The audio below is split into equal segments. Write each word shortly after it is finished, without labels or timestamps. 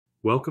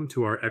Welcome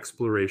to our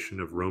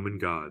exploration of Roman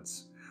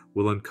gods.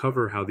 We'll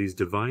uncover how these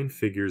divine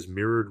figures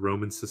mirrored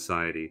Roman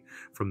society,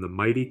 from the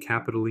mighty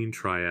Capitoline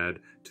Triad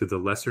to the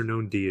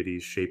lesser-known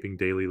deities shaping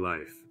daily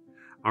life.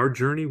 Our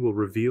journey will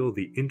reveal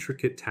the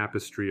intricate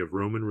tapestry of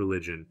Roman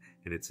religion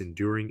and its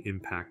enduring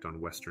impact on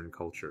Western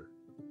culture.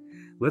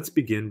 Let's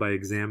begin by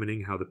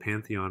examining how the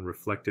pantheon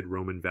reflected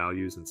Roman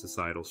values and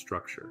societal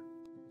structure.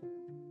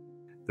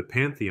 The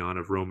pantheon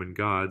of Roman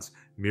gods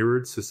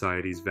mirrored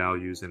society's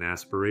values and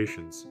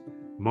aspirations.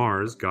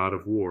 Mars, god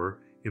of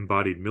war,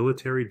 embodied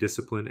military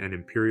discipline and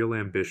imperial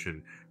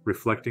ambition,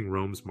 reflecting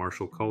Rome's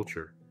martial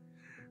culture.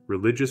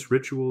 Religious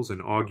rituals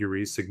and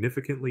auguries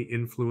significantly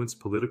influenced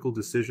political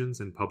decisions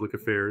and public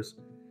affairs,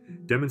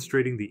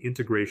 demonstrating the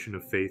integration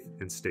of faith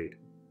and state.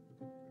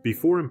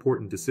 Before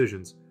important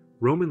decisions,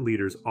 Roman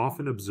leaders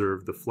often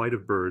observed the flight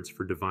of birds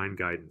for divine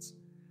guidance,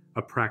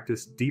 a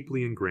practice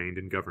deeply ingrained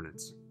in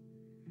governance.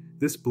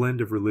 This blend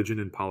of religion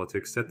and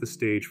politics set the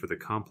stage for the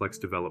complex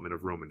development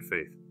of Roman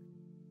faith.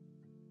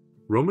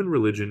 Roman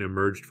religion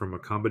emerged from a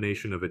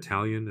combination of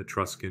Italian,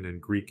 Etruscan, and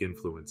Greek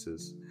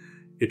influences.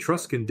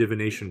 Etruscan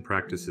divination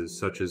practices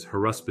such as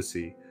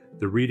haruspicy,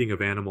 the reading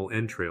of animal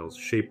entrails,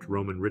 shaped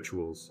Roman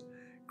rituals.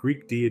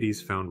 Greek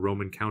deities found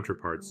Roman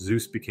counterparts.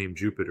 Zeus became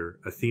Jupiter,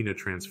 Athena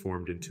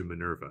transformed into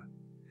Minerva.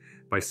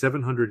 By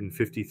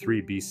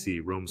 753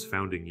 BC, Rome's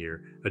founding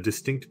year, a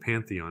distinct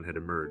pantheon had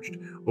emerged,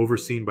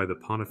 overseen by the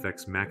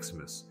Pontifex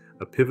Maximus,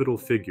 a pivotal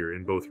figure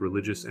in both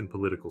religious and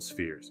political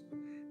spheres.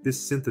 This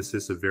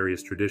synthesis of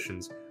various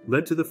traditions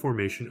led to the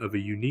formation of a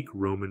unique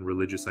Roman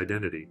religious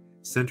identity,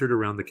 centered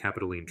around the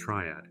Capitoline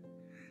Triad.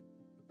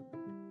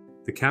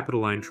 The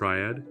Capitoline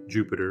Triad,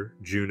 Jupiter,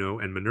 Juno,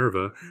 and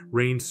Minerva,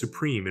 reigned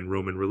supreme in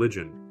Roman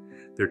religion.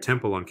 Their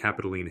temple on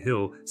Capitoline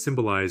Hill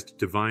symbolized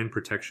divine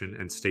protection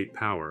and state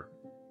power.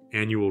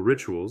 Annual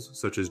rituals,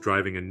 such as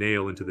driving a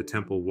nail into the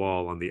temple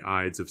wall on the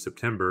Ides of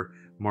September,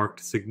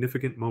 marked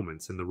significant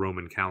moments in the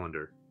Roman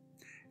calendar.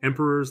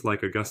 Emperors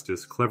like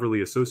Augustus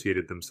cleverly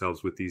associated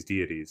themselves with these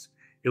deities,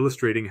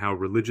 illustrating how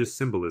religious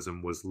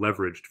symbolism was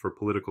leveraged for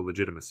political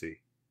legitimacy.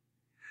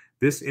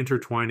 This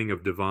intertwining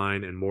of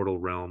divine and mortal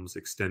realms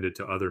extended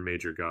to other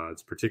major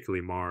gods,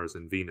 particularly Mars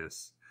and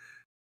Venus.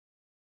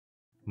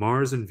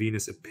 Mars and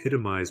Venus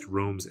epitomized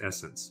Rome's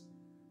essence.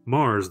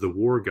 Mars, the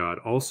war god,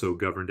 also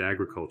governed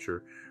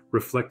agriculture,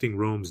 reflecting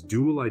Rome's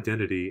dual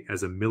identity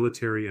as a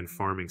military and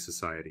farming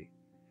society.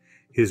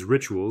 His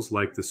rituals,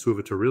 like the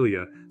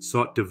Suaviturilia,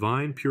 sought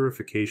divine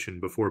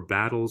purification before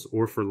battles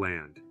or for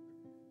land.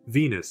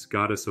 Venus,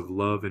 goddess of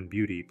love and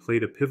beauty,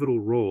 played a pivotal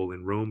role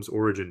in Rome's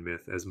origin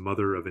myth as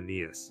mother of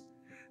Aeneas.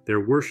 Their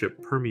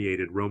worship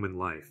permeated Roman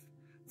life,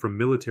 from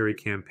military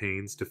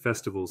campaigns to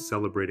festivals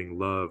celebrating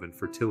love and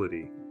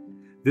fertility.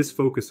 This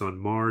focus on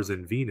Mars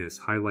and Venus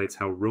highlights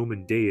how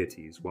Roman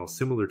deities, while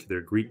similar to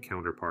their Greek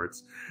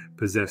counterparts,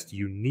 possessed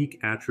unique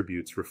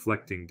attributes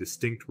reflecting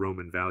distinct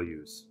Roman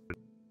values.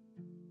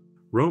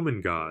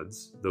 Roman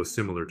gods, though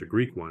similar to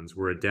Greek ones,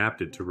 were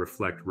adapted to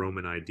reflect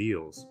Roman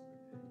ideals.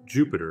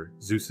 Jupiter,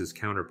 Zeus's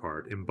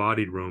counterpart,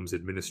 embodied Rome's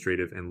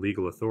administrative and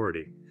legal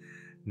authority.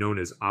 Known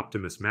as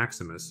Optimus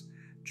Maximus,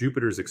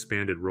 Jupiter's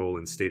expanded role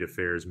in state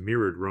affairs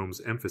mirrored Rome's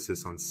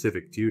emphasis on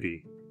civic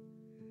duty.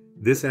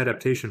 This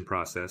adaptation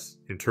process,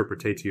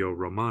 interpretatio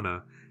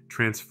Romana,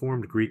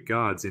 transformed Greek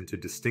gods into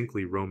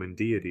distinctly Roman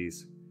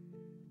deities.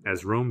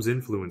 As Rome's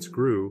influence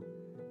grew,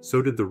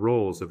 so did the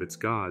roles of its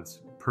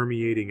gods,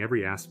 permeating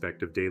every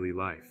aspect of daily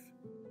life.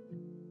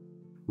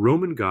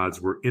 Roman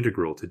gods were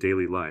integral to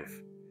daily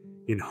life.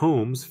 In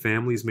homes,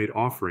 families made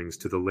offerings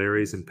to the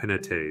Lares and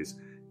Penates,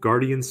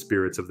 guardian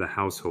spirits of the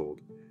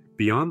household.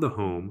 Beyond the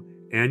home,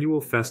 annual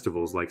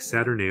festivals like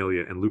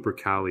Saturnalia and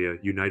Lupercalia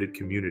united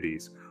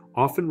communities,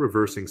 often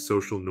reversing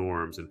social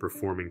norms and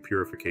performing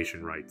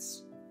purification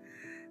rites.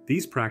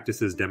 These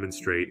practices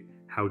demonstrate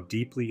how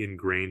deeply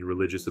ingrained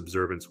religious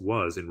observance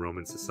was in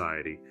Roman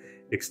society,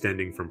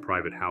 extending from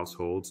private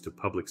households to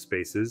public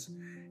spaces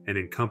and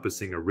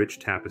encompassing a rich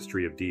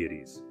tapestry of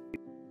deities.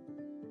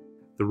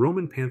 The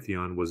Roman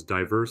pantheon was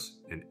diverse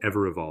and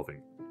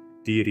ever-evolving.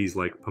 Deities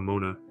like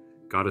Pomona,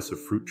 goddess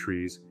of fruit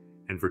trees,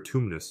 and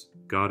Vertumnus,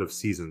 god of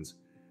seasons,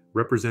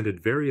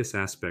 represented various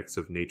aspects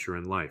of nature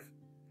and life.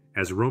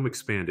 As Rome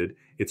expanded,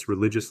 its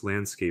religious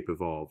landscape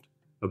evolved,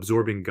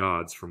 absorbing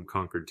gods from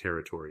conquered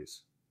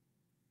territories.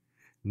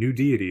 New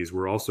deities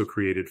were also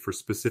created for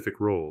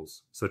specific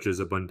roles, such as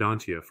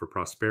Abundantia for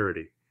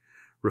prosperity,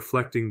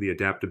 reflecting the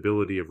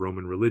adaptability of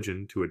Roman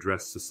religion to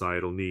address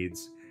societal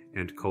needs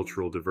and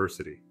cultural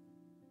diversity.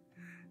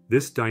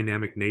 This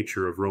dynamic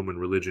nature of Roman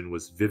religion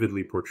was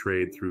vividly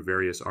portrayed through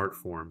various art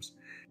forms.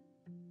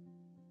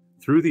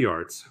 Through the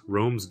arts,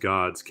 Rome's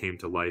gods came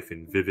to life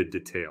in vivid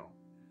detail.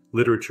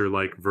 Literature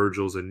like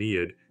Virgil's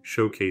Aeneid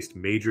showcased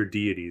major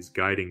deities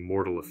guiding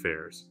mortal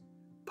affairs.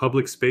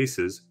 Public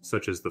spaces,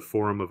 such as the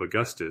Forum of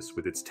Augustus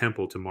with its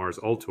temple to Mars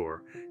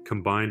Ultor,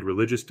 combined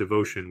religious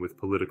devotion with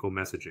political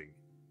messaging.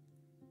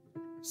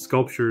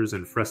 Sculptures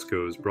and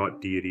frescoes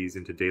brought deities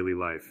into daily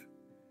life,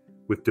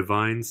 with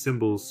divine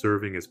symbols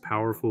serving as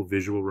powerful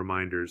visual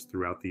reminders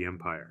throughout the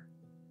empire.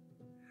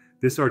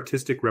 This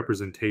artistic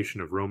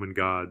representation of Roman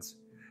gods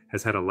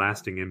has had a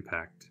lasting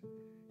impact,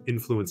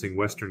 influencing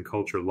Western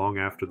culture long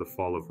after the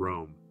fall of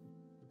Rome.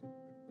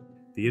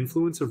 The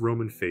influence of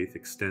Roman faith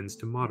extends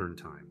to modern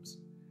times.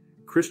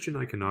 Christian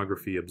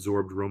iconography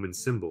absorbed Roman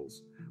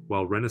symbols,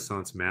 while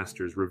Renaissance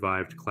masters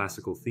revived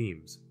classical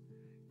themes.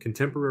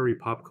 Contemporary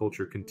pop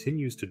culture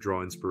continues to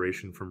draw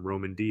inspiration from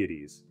Roman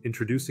deities,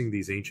 introducing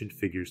these ancient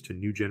figures to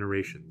new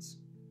generations.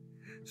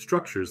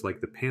 Structures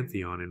like the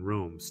Pantheon in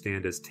Rome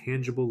stand as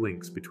tangible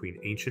links between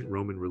ancient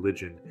Roman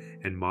religion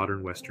and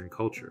modern Western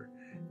culture,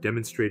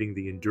 demonstrating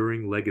the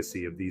enduring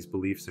legacy of these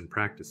beliefs and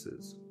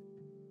practices.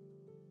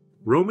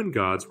 Roman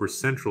gods were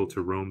central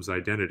to Rome's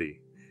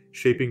identity,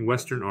 shaping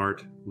Western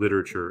art,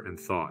 literature, and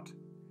thought.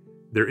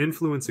 Their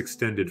influence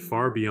extended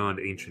far beyond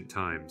ancient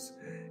times,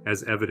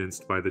 as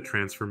evidenced by the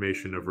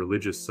transformation of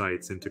religious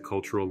sites into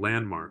cultural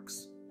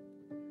landmarks.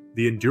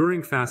 The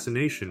enduring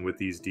fascination with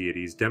these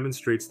deities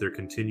demonstrates their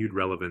continued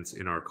relevance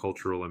in our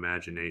cultural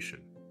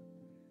imagination.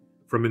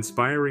 From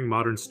inspiring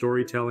modern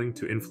storytelling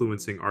to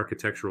influencing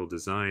architectural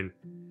design,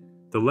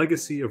 the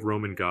legacy of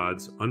Roman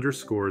gods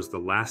underscores the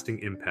lasting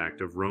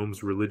impact of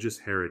Rome's religious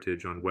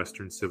heritage on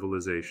Western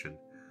civilization,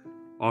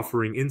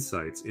 offering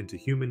insights into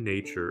human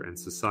nature and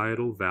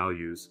societal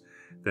values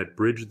that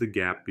bridge the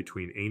gap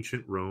between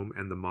ancient Rome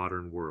and the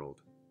modern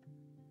world.